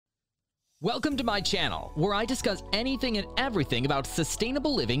Welcome to my channel, where I discuss anything and everything about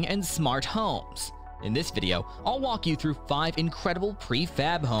sustainable living and smart homes. In this video, I'll walk you through 5 incredible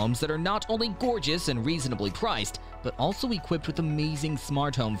prefab homes that are not only gorgeous and reasonably priced, but also equipped with amazing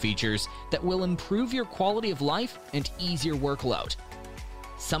smart home features that will improve your quality of life and ease your workload.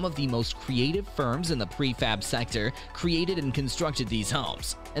 Some of the most creative firms in the prefab sector created and constructed these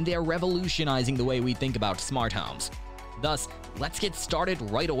homes, and they are revolutionizing the way we think about smart homes. Thus, let's get started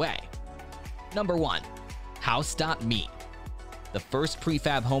right away. Number 1. House.me. The first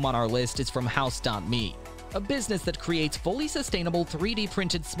prefab home on our list is from House.me, a business that creates fully sustainable 3D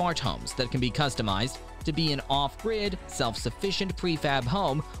printed smart homes that can be customized to be an off-grid, self-sufficient prefab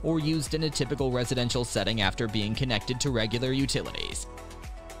home or used in a typical residential setting after being connected to regular utilities.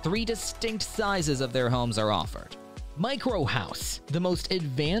 3 distinct sizes of their homes are offered. Micro House, the most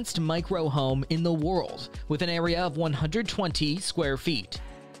advanced micro home in the world, with an area of 120 square feet.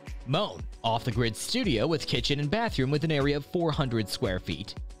 Moan, off-the-grid studio with kitchen and bathroom with an area of 400 square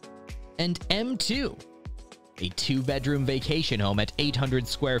feet. And M2, a 2-bedroom vacation home at 800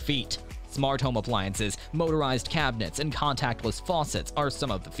 square feet. Smart home appliances, motorized cabinets, and contactless faucets are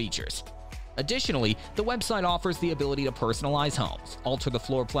some of the features. Additionally, the website offers the ability to personalize homes, alter the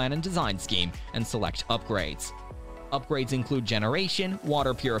floor plan and design scheme, and select upgrades. Upgrades include generation,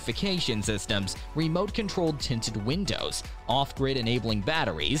 water purification systems, remote-controlled tinted windows, off-grid enabling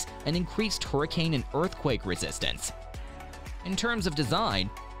batteries, and increased hurricane and earthquake resistance. In terms of design,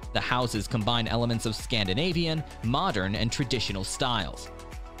 the houses combine elements of Scandinavian, modern, and traditional styles.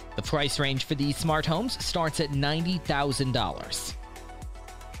 The price range for these smart homes starts at $90,000.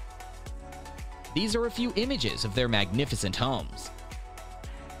 These are a few images of their magnificent homes.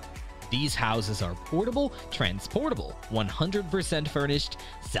 These houses are portable, transportable, 100% furnished,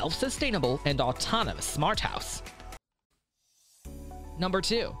 self-sustainable, and autonomous smart house. Number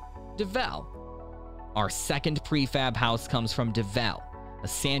 2. Dvele. Our second prefab house comes from Dvele, a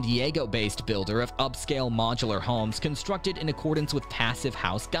San Diego-based builder of upscale modular homes constructed in accordance with Passive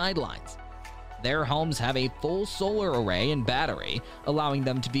House guidelines. Their homes have a full solar array and battery, allowing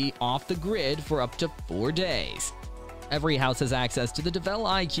them to be off the grid for up to 4 days. Every house has access to the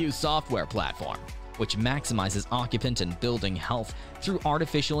DveleIQ software platform, which maximizes occupant and building health through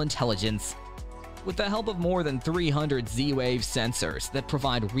artificial intelligence. With the help of more than 300 Z-Wave sensors that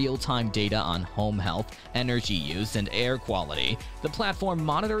provide real-time data on home health, energy use, and air quality, the platform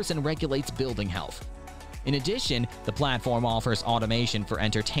monitors and regulates building health. In addition, the platform offers automation for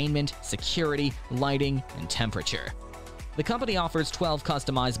entertainment, security, lighting, and temperature. The company offers 12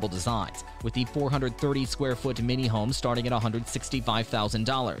 customizable designs, with the 430 square foot mini home starting at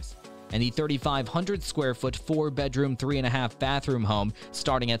 $165,000, and the 3,500 square foot 4-bedroom, 3.5 bathroom home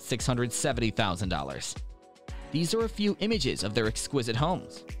starting at $670,000. These are a few images of their exquisite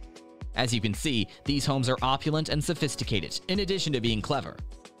homes. As you can see, these homes are opulent and sophisticated, in addition to being clever.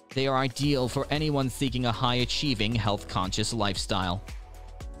 They are ideal for anyone seeking a high-achieving, health-conscious lifestyle.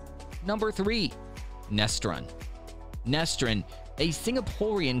 Number 3. Nestron. Nestron, a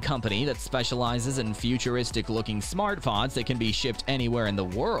Singaporean company that specializes in futuristic-looking smart pods that can be shipped anywhere in the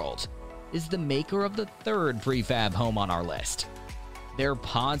world, is the maker of the third prefab home on our list. Their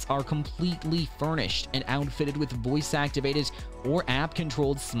pods are completely furnished and outfitted with voice-activated or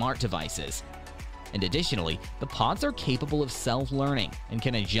app-controlled smart devices. And additionally, the pods are capable of self-learning and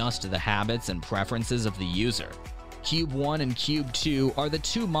can adjust to the habits and preferences of the user. Cube 1 and Cube 2 are the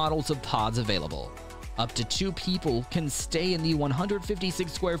 2 models of pods available. Up to 2 people can stay in the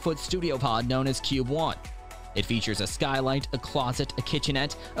 156 square foot studio pod known as Cube 1. It features a skylight, a closet, a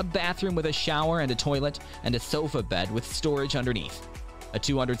kitchenette, a bathroom with a shower and a toilet, and a sofa bed with storage underneath. A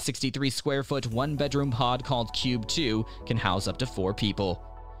 263 square foot 1-bedroom pod called Cube 2 can house up to 4 people.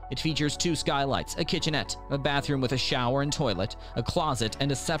 It features 2 skylights, a kitchenette, a bathroom with a shower and toilet, a closet,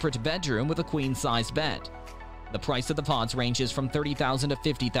 and a separate bedroom with a queen-size bed. The price of the pods ranges from $30,000 to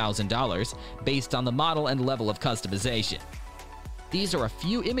 $50,000 based on the model and level of customization. These are a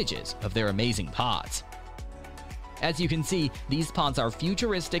few images of their amazing pods. As you can see, these pods are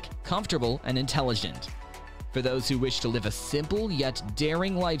futuristic, comfortable, and intelligent. For those who wish to live a simple yet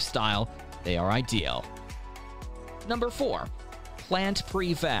daring lifestyle, they are ideal. Number 4. Plant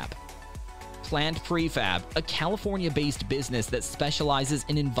Prefab. Plant Prefab, a California-based business that specializes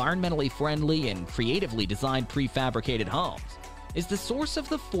in environmentally friendly and creatively designed prefabricated homes, is the source of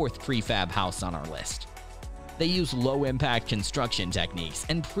the 4th prefab house on our list. They use low-impact construction techniques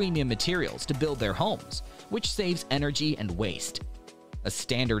and premium materials to build their homes, which saves energy and waste. A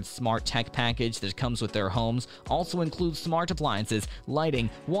standard smart tech package that comes with their homes also includes smart appliances, lighting,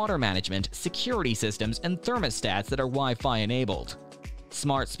 water management, security systems, and thermostats that are Wi-Fi enabled.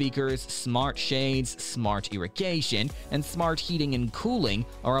 Smart speakers, smart shades, smart irrigation, and smart heating and cooling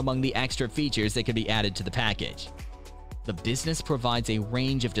are among the extra features that can be added to the package. The business provides a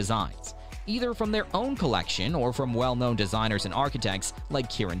range of designs, either from their own collection or from well-known designers and architects like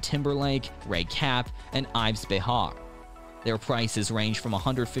Kieran Timberlake, Ray Kapp, and Ives Behar. Their prices range from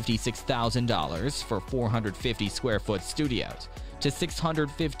 $156,000 for 450 square foot studios to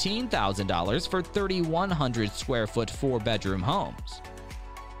 $615,000 for 3,100 square foot 4-bedroom homes.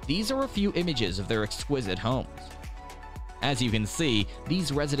 These are a few images of their exquisite homes. As you can see,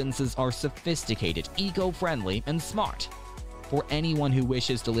 these residences are sophisticated, eco-friendly, and smart. For anyone who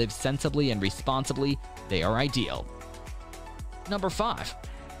wishes to live sensibly and responsibly, they are ideal. Number 5.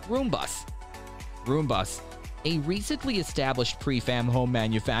 Roombus. Roombus, a recently established prefab home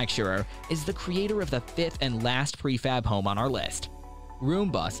manufacturer, is the creator of the 5th and last prefab home on our list.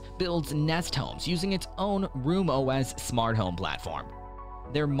 Roombus builds Nest homes using its own RoomOS smart home platform.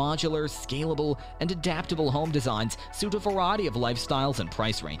 Their modular, scalable, and adaptable home designs suit a variety of lifestyles and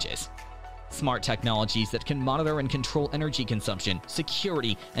price ranges. Smart technologies that can monitor and control energy consumption,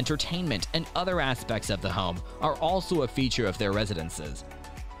 security, entertainment, and other aspects of the home are also a feature of their residences.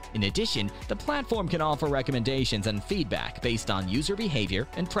 In addition, the platform can offer recommendations and feedback based on user behavior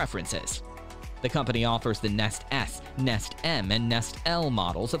and preferences. The company offers the Nest S, Nest M, and Nest L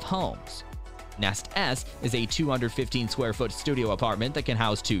models of homes. Nest S is a 215 square foot studio apartment that can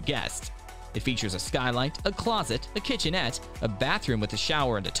house 2 guests. It features a skylight, a closet, a kitchenette, a bathroom with a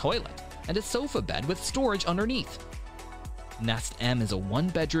shower and a toilet, and a sofa bed with storage underneath. Nest M is a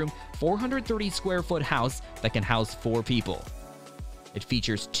 1-bedroom, 430 square foot house that can house 4 people. It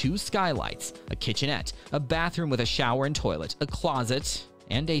features 2 skylights, a kitchenette, a bathroom with a shower and toilet, a closet,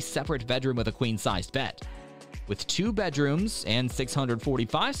 and a separate bedroom with a queen-sized bed. With 2 bedrooms and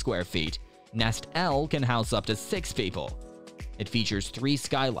 645 square feet, Nest L can house up to 6 people. It features 3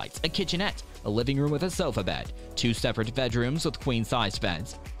 skylights, a kitchenette, a living room with a sofa bed, 2 separate bedrooms with queen-sized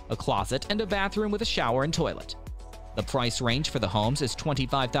beds, a closet, and a bathroom with a shower and toilet. The price range for the homes is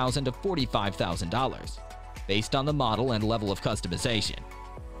 $25,000 to $45,000, based on the model and level of customization.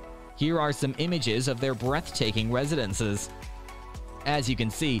 Here are some images of their breathtaking residences. As you can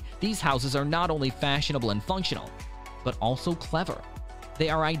see, these houses are not only fashionable and functional, but also clever. They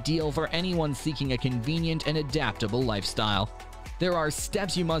are ideal for anyone seeking a convenient and adaptable lifestyle. There are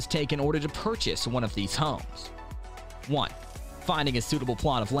steps you must take in order to purchase one of these homes. 1. Finding a suitable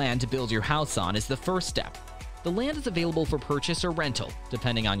plot of land to build your house on is the first step. The land is available for purchase or rental,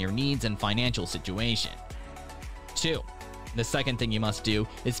 depending on your needs and financial situation. 2. The second thing you must do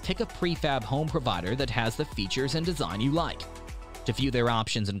is pick a prefab home provider that has the features and design you like. To view their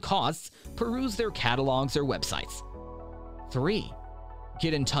options and costs, peruse their catalogs or websites. 3.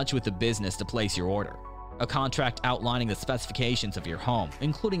 Get in touch with the business to place your order. A contract outlining the specifications of your home,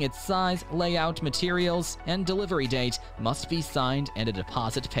 including its size, layout, materials, and delivery date, must be signed and a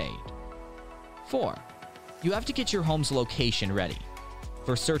deposit paid. 4. You have to get your home's location ready.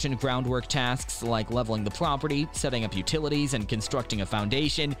 For certain groundwork tasks like leveling the property, setting up utilities, and constructing a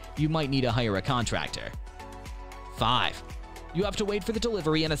foundation, you might need to hire a contractor. 5. You have to wait for the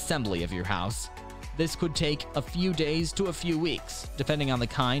delivery and assembly of your house. This could take a few days to a few weeks, depending on the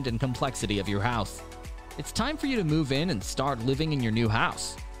kind and complexity of your house. It's time for you to move in and start living in your new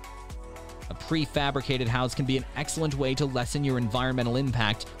house. A prefabricated house can be an excellent way to lessen your environmental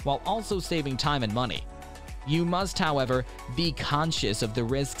impact while also saving time and money. You must, however, be conscious of the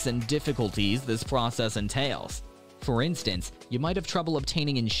risks and difficulties this process entails. For instance, you might have trouble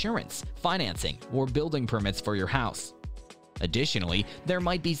obtaining insurance, financing, or building permits for your house. Additionally, there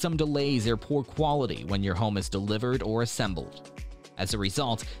might be some delays or poor quality when your home is delivered or assembled. As a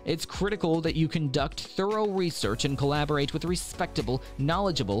result, it's critical that you conduct thorough research and collaborate with respectable,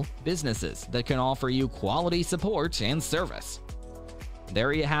 knowledgeable businesses that can offer you quality support and service.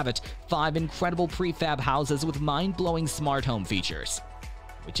 There you have it, 5 incredible prefab houses with mind-blowing smart home features.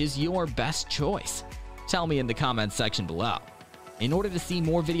 Which is your best choice? Tell me in the comments section below. In order to see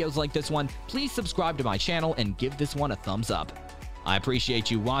more videos like this one, please subscribe to my channel and give this one a thumbs up. I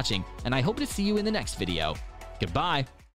appreciate you watching, and I hope to see you in the next video. Goodbye!